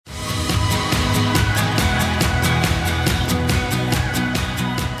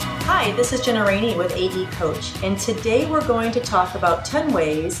Hi, this is Gina Rainey with AE Coach, and today we're going to talk about 10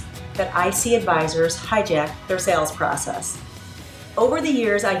 ways that I see advisors hijack their sales process. Over the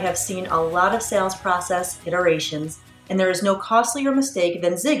years, I have seen a lot of sales process iterations, and there is no costlier mistake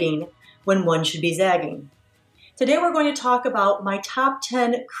than zigging when one should be zagging. Today we're going to talk about my top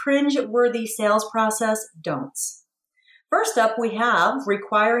 10 cringe-worthy sales process don'ts. First up, we have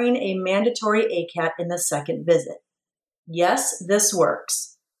requiring a mandatory ACAT in the second visit. Yes, this works.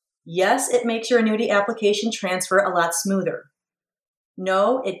 Yes, it makes your annuity application transfer a lot smoother.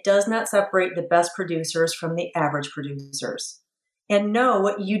 No, it does not separate the best producers from the average producers. And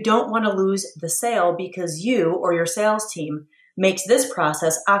no, you don't want to lose the sale because you or your sales team makes this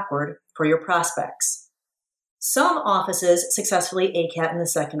process awkward for your prospects. Some offices successfully ACAT in the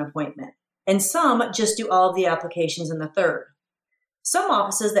second appointment, and some just do all of the applications in the third. Some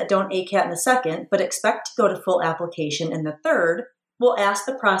offices that don't ACAT in the second but expect to go to full application in the third will ask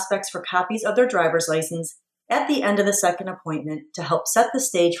the prospects for copies of their driver's license at the end of the second appointment to help set the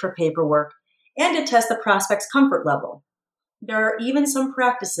stage for paperwork and to test the prospect's comfort level. There are even some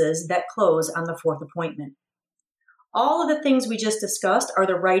practices that close on the fourth appointment. All of the things we just discussed are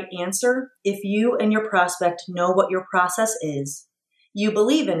the right answer if you and your prospect know what your process is, you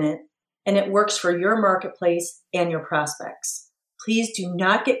believe in it, and it works for your marketplace and your prospects. Please do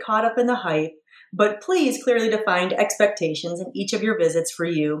not get caught up in the hype, but please clearly define expectations in each of your visits for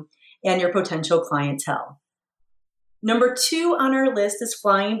you and your potential clientele. Number 2 on our list is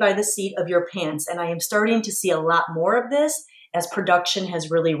flying by the seat of your pants, and I am starting to see a lot more of this as production has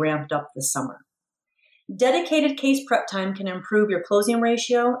really ramped up this summer. Dedicated case prep time can improve your closing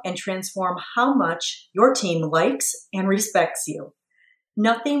ratio and transform how much your team likes and respects you.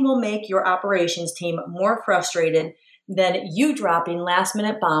 Nothing will make your operations team more frustrated than you dropping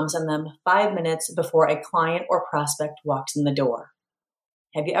last-minute bombs on them 5 minutes before a client or prospect walks in the door.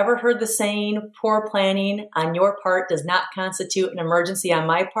 Have you ever heard the saying, poor planning on your part does not constitute an emergency on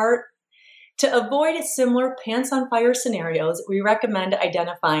my part? To avoid similar pants-on-fire scenarios, we recommend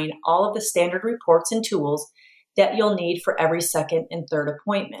identifying all of the standard reports and tools that you'll need for every second and third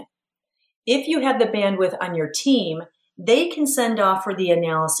appointment. If you have the bandwidth on your team, they can send off for the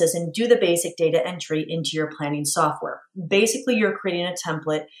analysis and do the basic data entry into your planning software. Basically, you're creating a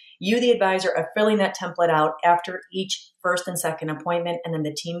template. You, the advisor, are filling that template out after each first and second appointment, and then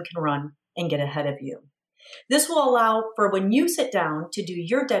the team can run and get ahead of you. This will allow for when you sit down to do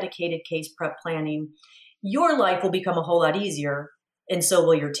your dedicated case prep planning, your life will become a whole lot easier, and so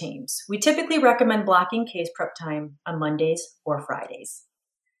will your team's. We typically recommend blocking case prep time on Mondays or Fridays.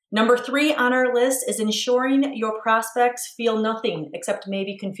 Number 3 on our list is ensuring your prospects feel nothing except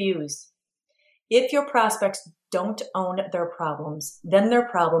maybe confused. If your prospects don't own their problems, then their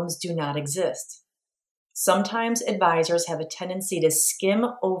problems do not exist. Sometimes advisors have a tendency to skim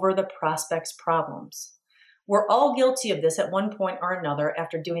over the prospect's problems. We're all guilty of this at one point or another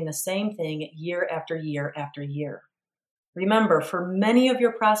after doing the same thing year after year after year. Remember, for many of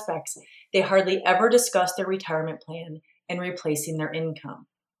your prospects, they hardly ever discuss their retirement plan and replacing their income.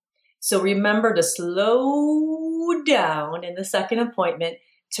 So remember to slow down in the second appointment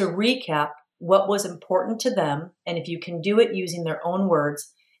to recap what was important to them, and if you can do it using their own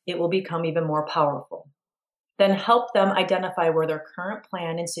words, it will become even more powerful. Then help them identify where their current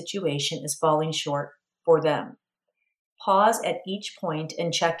plan and situation is falling short for them. Pause at each point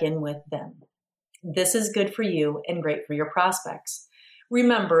and check in with them. This is good for you and great for your prospects.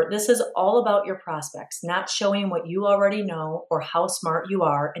 Remember, this is all about your prospects, not showing what you already know or how smart you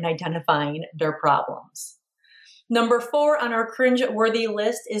are in identifying their problems. Number 4 on our cringe-worthy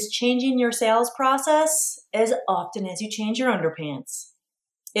list is changing your sales process as often as you change your underpants.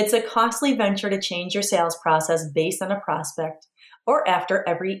 It's a costly venture to change your sales process based on a prospect or after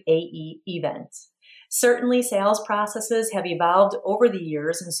every AE event. Certainly, sales processes have evolved over the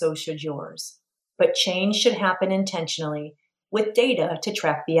years, and so should yours. But change should happen intentionally with data to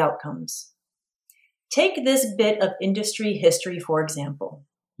track the outcomes. Take this bit of industry history, for example.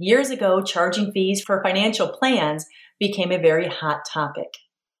 Years ago, charging fees for financial plans became a very hot topic.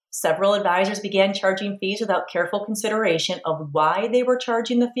 Several advisors began charging fees without careful consideration of why they were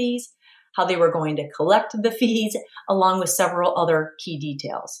charging the fees, how they were going to collect the fees, along with several other key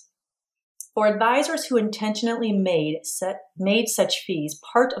details. For advisors who intentionally made such fees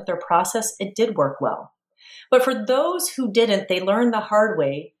part of their process, it did work well. But for those who didn't, they learned the hard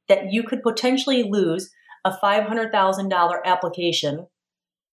way that you could potentially lose a $500,000 application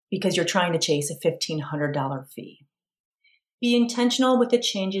because you're trying to chase a $1,500 fee. Be intentional with the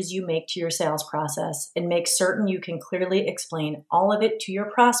changes you make to your sales process and make certain you can clearly explain all of it to your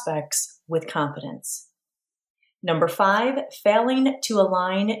prospects with confidence. Number 5, failing to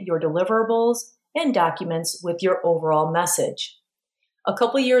align your deliverables and documents with your overall message. A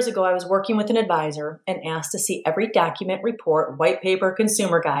couple years ago, I was working with an advisor and asked to see every document, report, white paper,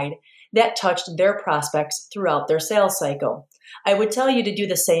 consumer guide that touched their prospects throughout their sales cycle. I would tell you to do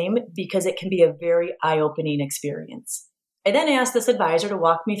the same because it can be a very eye-opening experience. I then asked this advisor to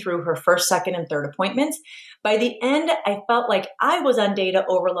walk me through her first, second, and third appointments. By the end, I felt like I was on data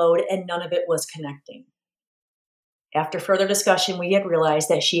overload and none of it was connecting. After further discussion, we had realized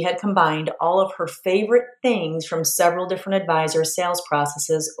that she had combined all of her favorite things from several different advisors' sales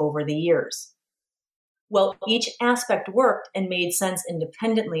processes over the years. Well, each aspect worked and made sense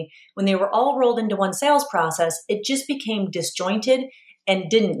independently. When they were all rolled into one sales process, it just became disjointed and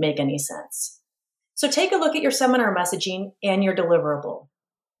didn't make any sense. So take a look at your seminar messaging and your deliverable.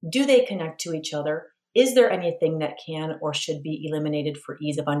 Do they connect to each other? Is there anything that can or should be eliminated for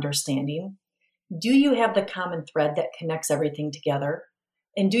ease of understanding? Do you have the common thread that connects everything together?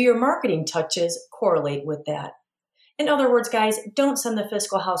 And do your marketing touches correlate with that? In other words, guys, don't send the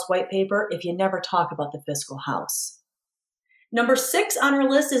fiscal house white paper if you never talk about the fiscal house. Number 6 on our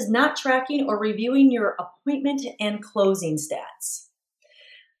list is not tracking or reviewing your appointment and closing stats.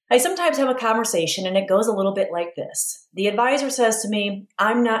 I sometimes have a conversation and it goes a little bit like this. The advisor says to me,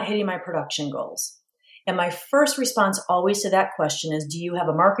 I'm not hitting my production goals. And my first response always to that question is, do you have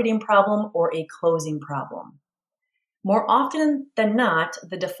a marketing problem or a closing problem? More often than not,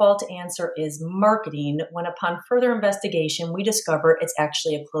 the default answer is marketing, when upon further investigation, we discover it's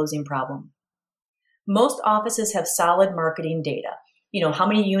actually a closing problem. Most offices have solid marketing data. How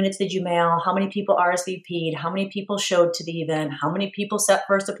many units did you mail? How many people RSVP'd? How many people showed to the event? How many people set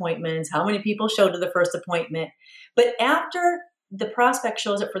first appointments? How many people showed to the first appointment? But after the prospect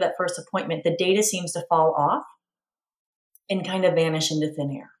shows up for that first appointment, the data seems to fall off and kind of vanish into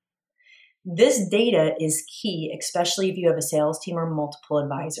thin air. This data is key, especially if you have a sales team or multiple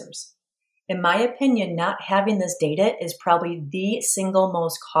advisors. In my opinion, not having this data is probably the single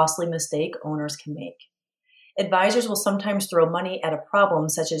most costly mistake owners can make. Advisors will sometimes throw money at a problem,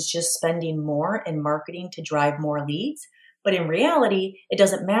 such as just spending more in marketing to drive more leads. But in reality, it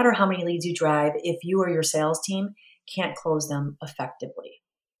doesn't matter how many leads you drive if you or your sales team can't close them effectively.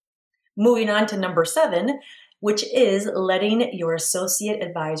 Moving on to number 7, which is letting your associate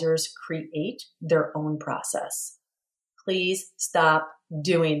advisors create their own process. Please stop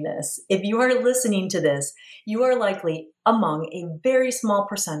doing this. If you are listening to this, you are likely among a very small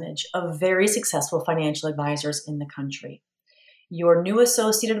percentage of very successful financial advisors in the country. Your new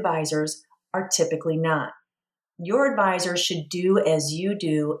associate advisors are typically not. Your advisors should do as you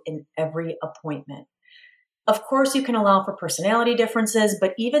do in every appointment. Of course, you can allow for personality differences,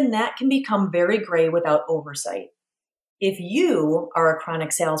 but even that can become very gray without oversight. If you are a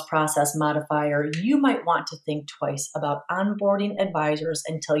chronic sales process modifier, you might want to think twice about onboarding advisors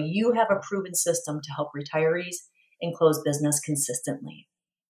until you have a proven system to help retirees and close business consistently.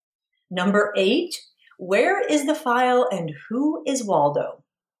 Number 8, where is the file and who is Waldo?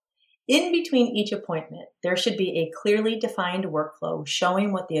 In between each appointment, there should be a clearly defined workflow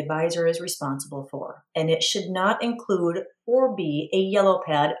showing what the advisor is responsible for, and it should not include or be a yellow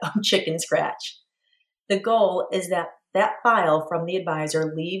pad of chicken scratch. The goal is that file from the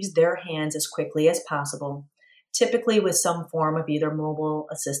advisor leaves their hands as quickly as possible, typically with some form of either mobile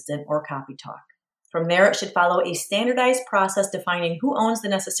assistant or copy talk. From there, it should follow a standardized process defining who owns the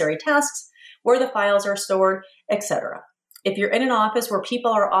necessary tasks, where the files are stored, etc. If you're in an office where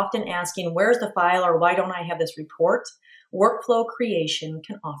people are often asking, where's the file or why don't I have this report, workflow creation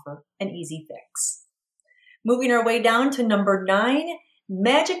can offer an easy fix. Moving our way down to number 9,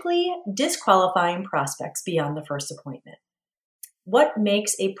 magically disqualifying prospects beyond the first appointment. What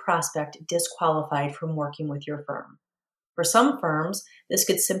makes a prospect disqualified from working with your firm? For some firms, this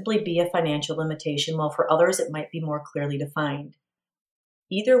could simply be a financial limitation, while for others, it might be more clearly defined.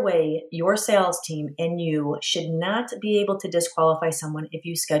 Either way, your sales team and you should not be able to disqualify someone if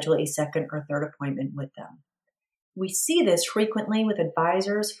you schedule a second or third appointment with them. We see this frequently with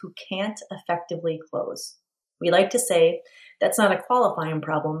advisors who can't effectively close. We like to say, that's not a qualifying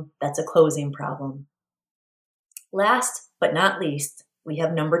problem, that's a closing problem. Last but not least, we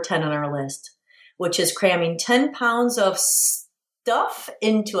have number 10 on our list, which is cramming 10 pounds of stuff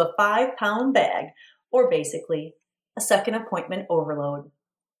into a 5-pound bag, or basically a second appointment overload.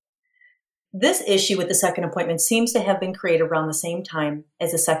 This issue with the second appointment seems to have been created around the same time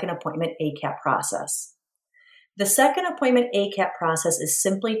as the second appointment ACAP process. The second appointment ACAP process is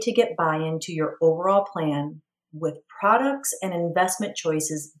simply to get buy-in to your overall plan, with products and investment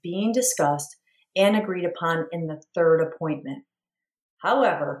choices being discussed and agreed upon in the third appointment.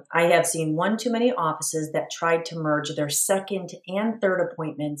 However, I have seen one too many offices that tried to merge their second and third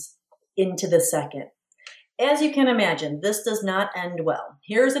appointments into the second. As you can imagine, this does not end well.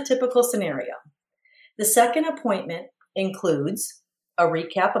 Here's a typical scenario. The second appointment includes a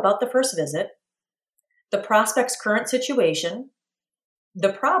recap about the first visit, the prospect's current situation,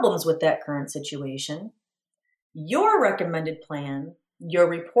 the problems with that current situation, your recommended plan, your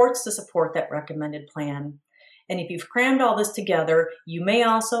reports to support that recommended plan. And if you've crammed all this together, you may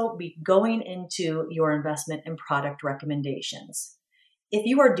also be going into your investment and product recommendations. If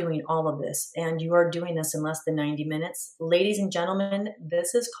you are doing all of this and you are doing this in less than 90 minutes, ladies and gentlemen,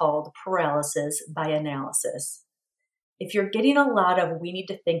 this is called paralysis by analysis. If you're getting a lot of "we need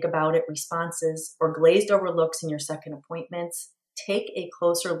to think about it" responses or glazed over looks in your second appointments, take a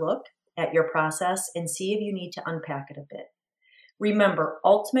closer look at your process and see if you need to unpack it a bit. Remember,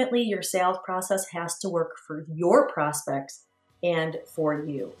 ultimately, your sales process has to work for your prospects and for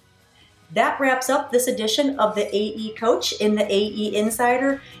you. That wraps up this edition of the AE Coach in the AE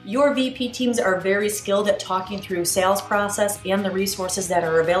Insider. Your VP teams are very skilled at talking through sales process and the resources that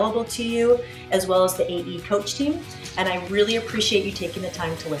are available to you, as well as the AE Coach team. And I really appreciate you taking the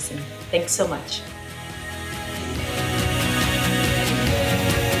time to listen. Thanks so much.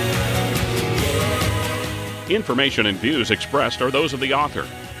 Information and views expressed are those of the author.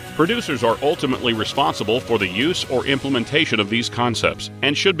 Producers are ultimately responsible for the use or implementation of these concepts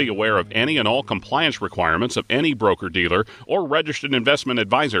and should be aware of any and all compliance requirements of any broker-dealer or registered investment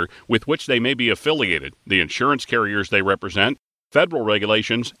advisor with which they may be affiliated, the insurance carriers they represent, federal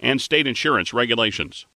regulations, and state insurance regulations.